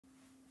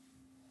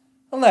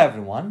Hello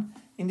everyone.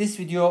 In this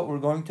video, we're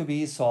going to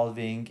be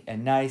solving a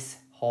nice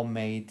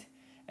homemade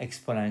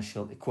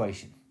exponential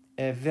equation,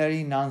 a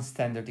very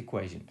non-standard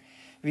equation.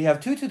 We have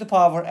 2 to the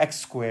power x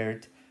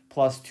squared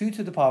plus 2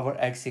 to the power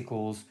x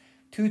equals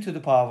 2 to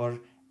the power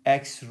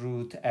x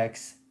root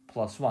x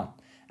plus 1.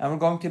 And we're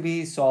going to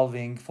be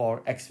solving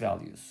for x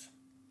values.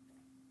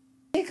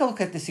 Take a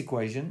look at this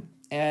equation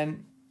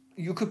and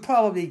you could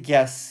probably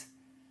guess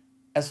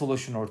a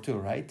solution or two,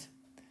 right?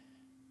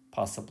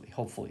 Possibly,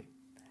 hopefully.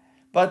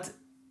 But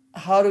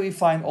how do we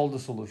find all the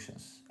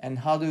solutions and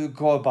how do we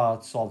go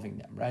about solving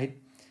them, right?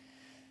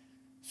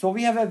 So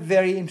we have a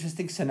very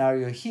interesting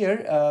scenario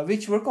here,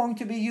 which we're going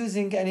to be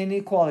using an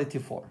inequality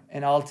for.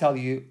 And I'll tell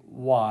you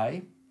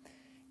why.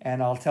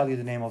 And I'll tell you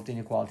the name of the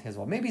inequality as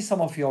well. Maybe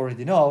some of you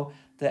already know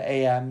the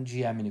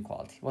AM-GM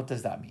inequality. What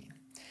does that mean?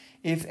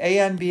 If A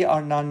and B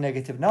are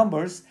non-negative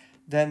numbers,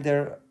 then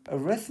their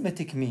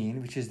arithmetic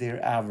mean, which is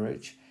their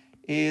average,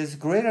 is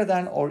greater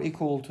than or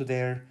equal to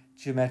their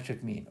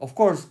geometric mean. Of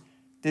course,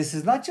 this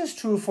is not just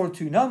true for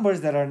two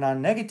numbers that are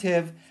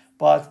non-negative,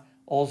 but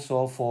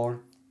also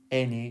for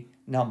any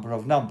number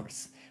of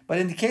numbers. But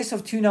in the case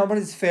of two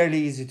numbers, it's fairly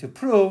easy to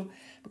prove,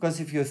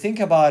 because if you think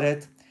about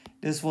it,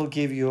 this will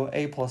give you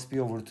a plus b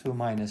over 2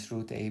 minus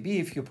root ab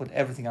if you put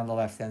everything on the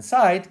left-hand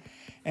side.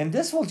 And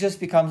this will just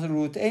become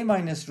root a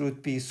minus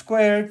root b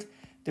squared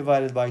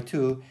divided by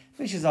 2,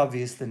 which is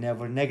obviously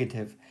never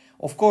negative.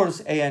 Of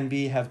course, a and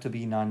b have to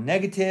be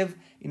non-negative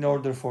in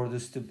order for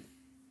this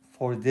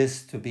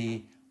to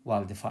be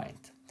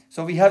well-defined.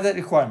 So we have that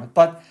requirement,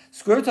 but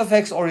square root of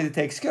x already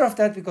takes care of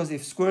that, because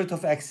if square root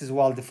of x is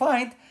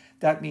well-defined,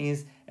 that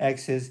means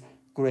x is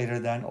greater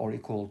than or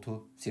equal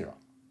to 0.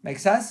 Make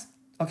sense?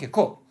 Okay,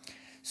 cool.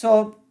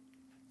 So,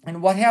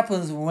 and what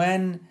happens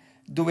when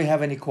do we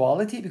have an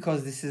equality?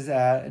 Because this is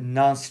a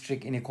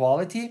non-strict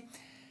inequality.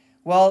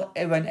 Well,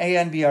 when a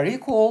and b are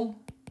equal,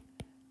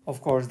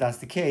 of course that's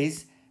the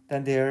case,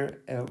 then their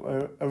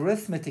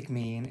arithmetic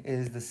mean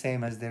is the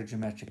same as their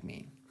geometric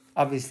mean.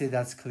 Obviously,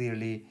 that's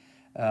clearly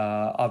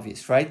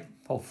obvious, right?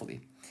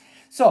 Hopefully.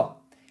 So,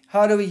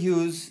 how do we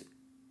use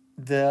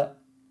the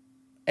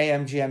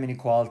AM-GM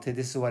inequality?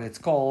 This is what it's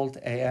called,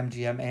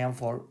 AM-GM, AM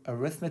for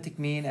arithmetic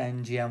mean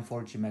and GM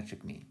for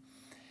geometric mean.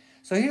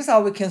 So here's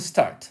how we can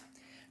start.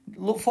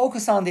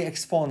 Focus on the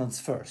exponents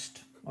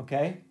first,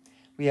 okay?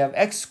 We have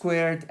x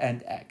squared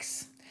and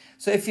x.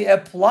 So if we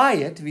apply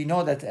it, we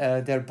know that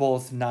they're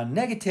both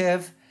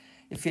non-negative.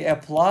 If we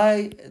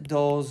apply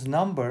those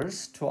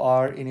numbers to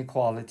our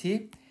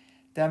inequality,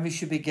 then we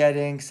should be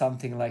getting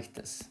something like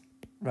this,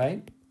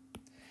 right?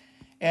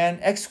 And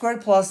x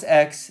squared plus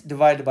x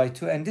divided by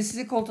 2, and this is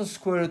equal to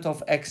square root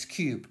of x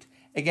cubed.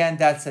 Again,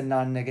 that's a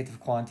non-negative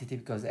quantity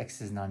because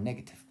x is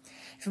non-negative.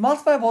 If you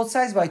multiply both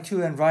sides by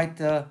 2 and write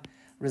the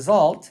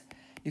result,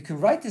 you can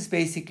write this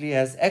basically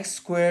as x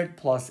squared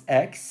plus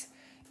x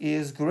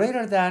is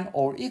greater than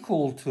or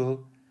equal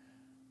to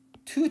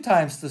 2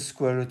 times the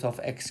square root of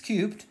x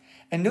cubed.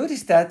 And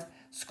notice that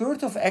square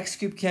root of x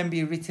cubed can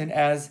be written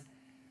as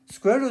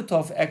square root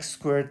of x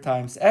squared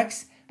times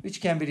x,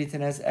 which can be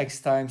written as x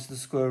times the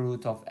square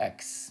root of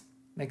x.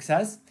 Make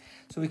sense?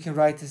 So we can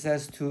write this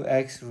as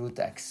 2x root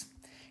x.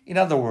 In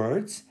other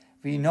words,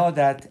 we know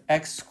that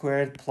x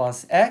squared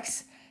plus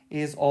x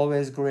is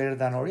always greater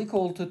than or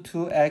equal to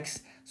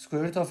 2x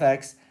square root of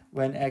x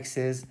when x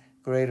is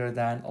greater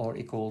than or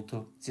equal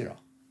to 0.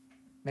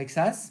 Make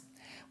sense?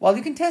 Well,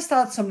 you can test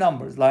out some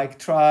numbers, like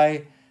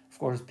try, of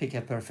course, pick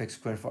a perfect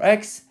square for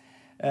x.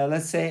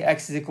 Let's say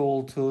x is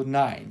equal to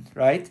 9,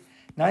 right?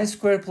 9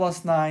 squared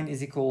plus 9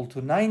 is equal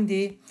to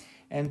 90,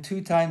 and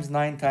 2 times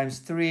 9 times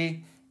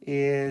 3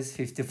 is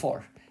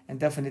 54. And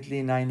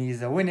definitely 90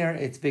 is a winner,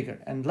 it's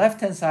bigger. And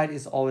left-hand side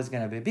is always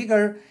going to be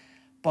bigger.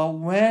 But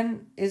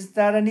when is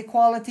that an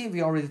equality?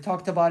 We already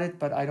talked about it,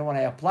 but I don't want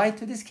to apply it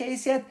to this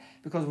case yet,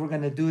 because we're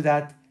going to do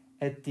that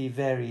at the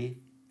very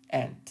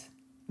end.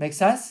 Make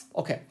sense?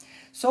 Okay.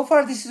 So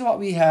far, this is what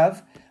we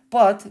have.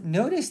 But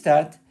notice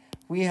that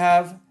we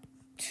have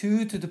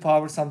 2 to the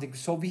power something.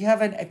 So we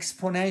have an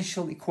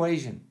exponential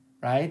equation,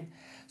 right?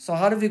 So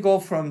how do we go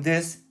from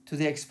this to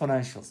the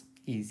exponentials?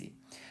 Easy.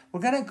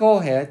 We're going to go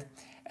ahead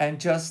and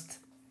just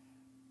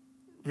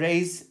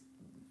raise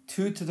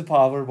 2 to the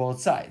power both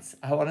sides.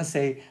 I want to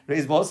say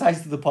raise both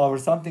sides to the power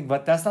something,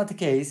 but that's not the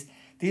case.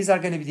 These are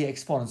going to be the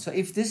exponents. So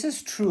if this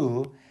is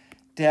true,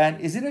 then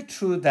isn't it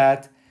true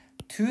that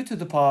 2 to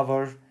the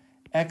power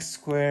x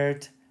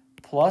squared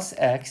plus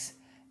x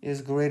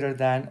is greater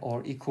than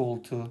or equal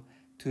to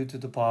 2 to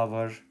the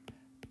power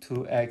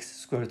 2x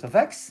square root of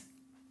x?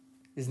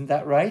 Isn't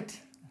that right?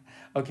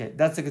 Okay,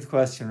 that's a good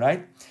question,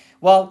 right?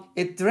 Well,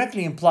 it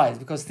directly implies,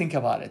 because think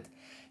about it.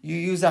 You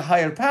use a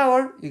higher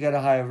power, you get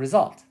a higher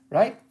result,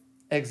 right?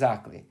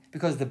 Exactly,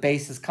 because the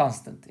base is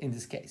constant in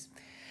this case.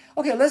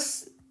 Okay,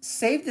 let's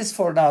save this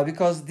for now,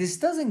 because this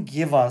doesn't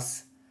give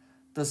us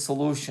the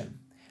solution.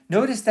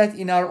 Notice that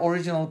in our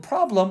original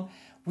problem,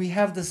 we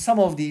have the sum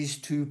of these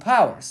two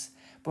powers,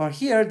 but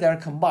here they're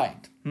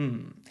combined.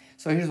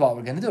 So here's what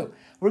we're going to do.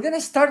 We're going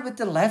to start with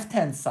the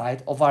left-hand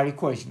side of our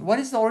equation. What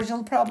is the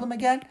original problem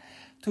again?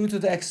 2 to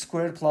the x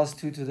squared plus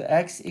 2 to the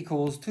x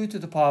equals 2 to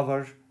the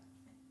power,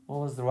 what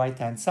was the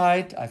right-hand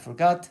side? I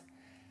forgot.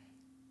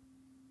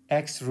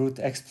 X root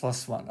x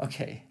plus 1.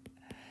 Okay.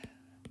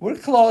 We're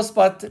close,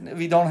 but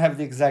we don't have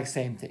the exact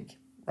same thing,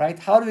 right?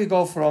 How do we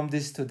go from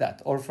this to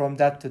that, or from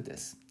that to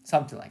this?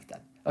 Something like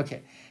that.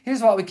 Okay,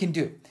 here's what we can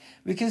do.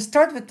 We can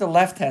start with the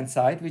left-hand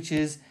side, which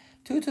is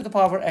 2 to the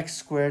power x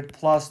squared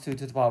plus 2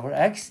 to the power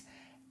x,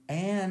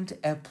 and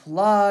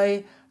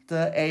apply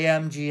the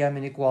AM-GM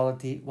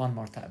inequality one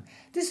more time.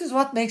 This is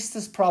what makes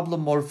this problem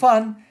more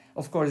fun.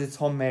 Of course, it's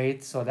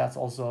homemade, so that's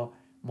also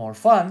more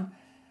fun.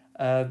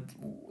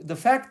 The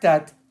fact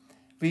that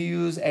we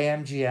use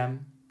AM-GM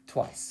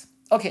twice.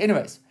 Okay,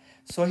 anyways,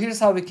 so here's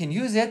how we can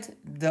use it.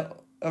 The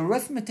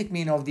arithmetic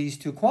mean of these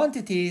two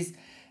quantities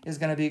is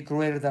going to be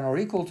greater than or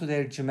equal to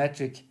their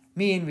geometric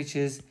mean, which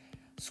is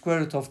square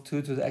root of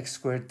 2 to the x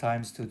squared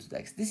times 2 to the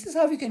x. This is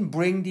how we can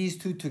bring these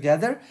two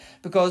together,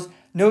 because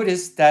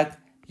notice that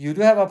you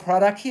do have a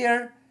product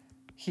here,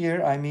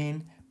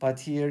 but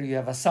here you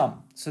have a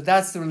sum. So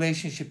that's the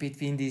relationship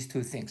between these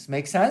two things.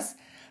 Make sense?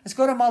 Let's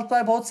go to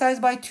multiply both sides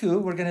by 2.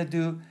 We're going to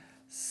do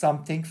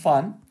something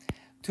fun.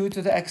 2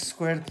 to the x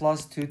squared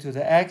plus 2 to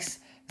the x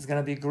is going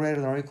to be greater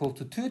than or equal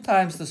to 2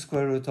 times the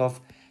square root of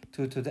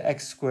 2 to the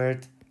x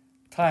squared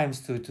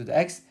times 2 to the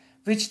x,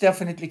 which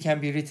definitely can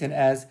be written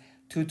as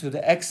 2 to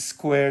the x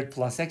squared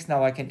plus x.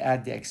 Now I can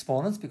add the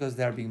exponents because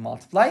they're being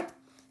multiplied.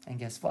 And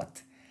guess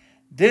what?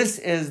 This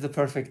is the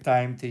perfect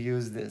time to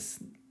use this.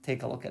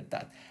 Take a look at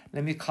that.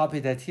 Let me copy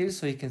that here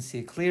so you can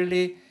see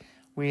clearly.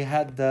 We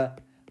had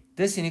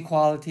this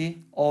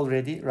inequality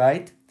already,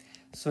 right?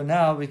 So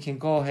now we can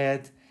go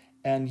ahead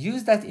and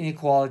use that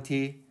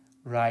inequality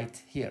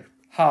right here.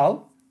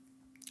 How?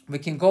 We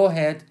can go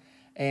ahead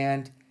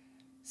and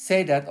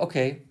say that,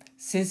 okay,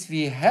 since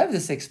we have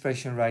this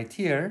expression right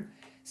here,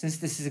 since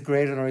this is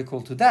greater than or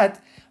equal to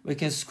that, we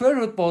can square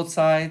root both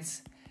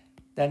sides.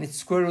 Then its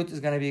square root is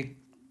going to be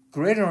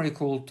greater than or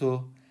equal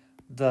to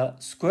the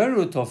square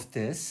root of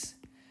this,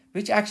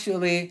 which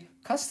actually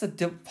cuts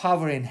the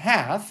power in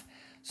half.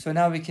 So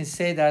now we can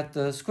say that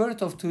the square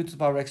root of 2 to the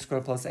power x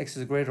squared plus x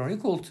is greater than or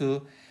equal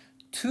to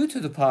 2 to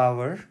the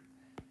power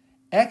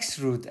x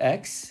root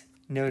x.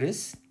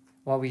 Notice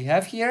what we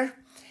have here.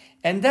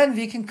 And then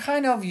we can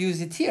kind of use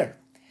it here.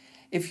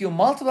 If you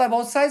multiply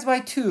both sides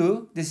by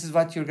 2, this is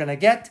what you're going to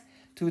get.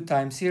 2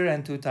 times here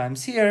and 2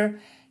 times here.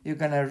 You're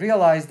going to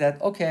realize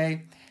that,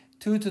 okay,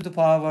 2 to the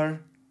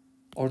power,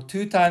 or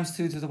 2 times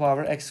 2 to the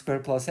power x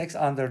squared plus x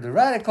under the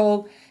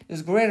radical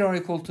is greater or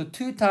equal to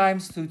 2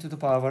 times 2 to the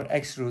power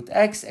x root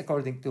x,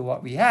 according to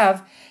what we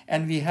have.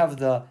 And we have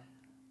the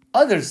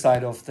other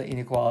side of the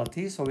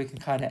inequality, so we can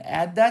kind of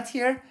add that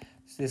here.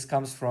 So this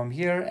comes from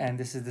here, and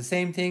this is the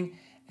same thing,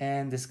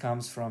 and this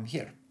comes from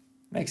here.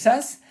 Make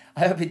sense?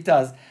 I hope it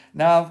does.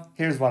 Now,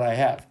 here's what I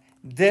have.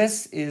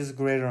 This is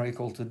greater or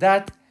equal to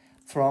that.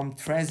 From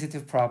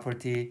transitive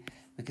property,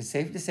 we can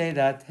safely say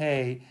that,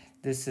 hey,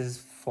 this is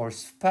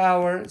force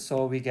power,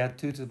 so we get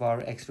 2 to the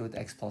power x root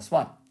x plus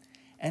 1.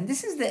 And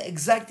this is the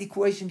exact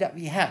equation that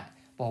we had.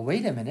 Well,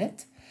 wait a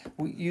minute.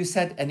 You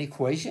said an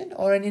equation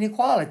or an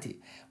inequality?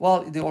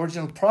 Well, the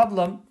original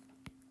problem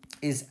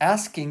is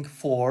asking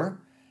for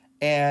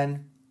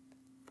an,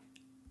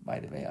 by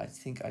the way, I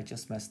think I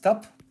just messed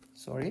up.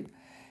 Sorry.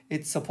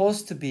 It's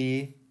supposed to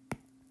be,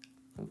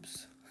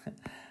 oops.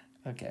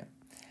 Okay.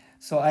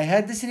 So I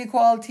had this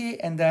inequality,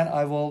 and then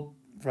I will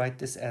write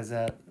this as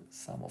a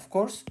sum, of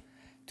course.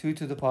 2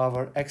 to the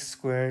power x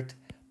squared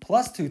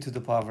plus 2 to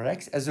the power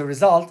x. As a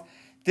result,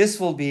 this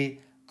will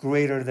be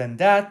greater than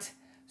that.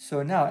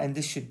 So now, and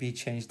this should be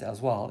changed as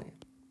well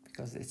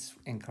because it's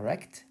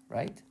incorrect,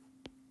 right?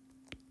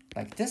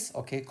 Like this.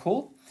 Okay,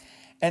 cool.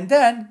 And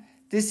then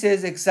this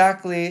is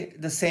exactly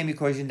the same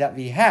equation that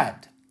we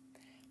had.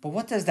 But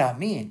what does that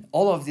mean?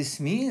 All of this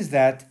means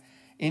that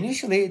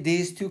initially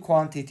these two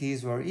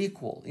quantities were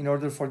equal in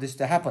order for this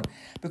to happen,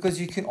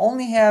 because you can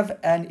only have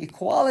an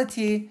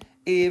equality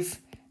if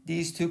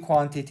these two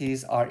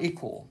quantities are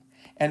equal.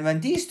 And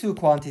when these two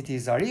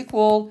quantities are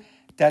equal,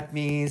 that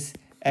means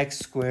x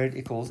squared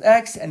equals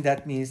x, and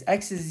that means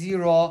x is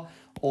 0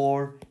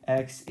 or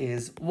x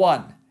is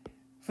 1.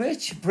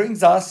 Which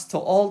brings us to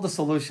all the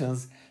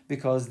solutions,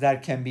 because there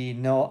can be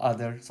no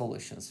other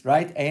solutions,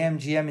 right?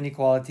 AM-GM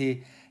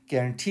inequality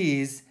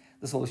guarantees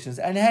the solutions.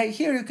 And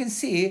here you can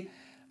see,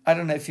 I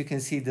don't know if you can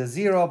see the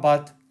 0,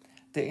 but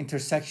the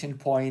intersection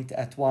point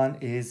at 1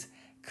 is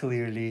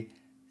clearly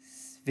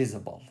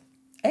visible.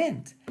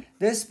 And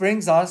this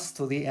brings us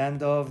to the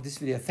end of this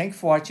video. Thank you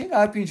for watching.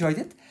 I hope you enjoyed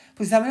it.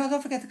 Please let me know.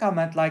 Don't forget to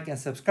comment, like, and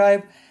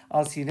subscribe.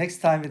 I'll see you next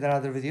time with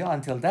another video.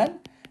 Until then,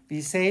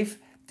 be safe,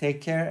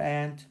 take care,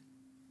 and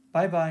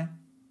bye-bye.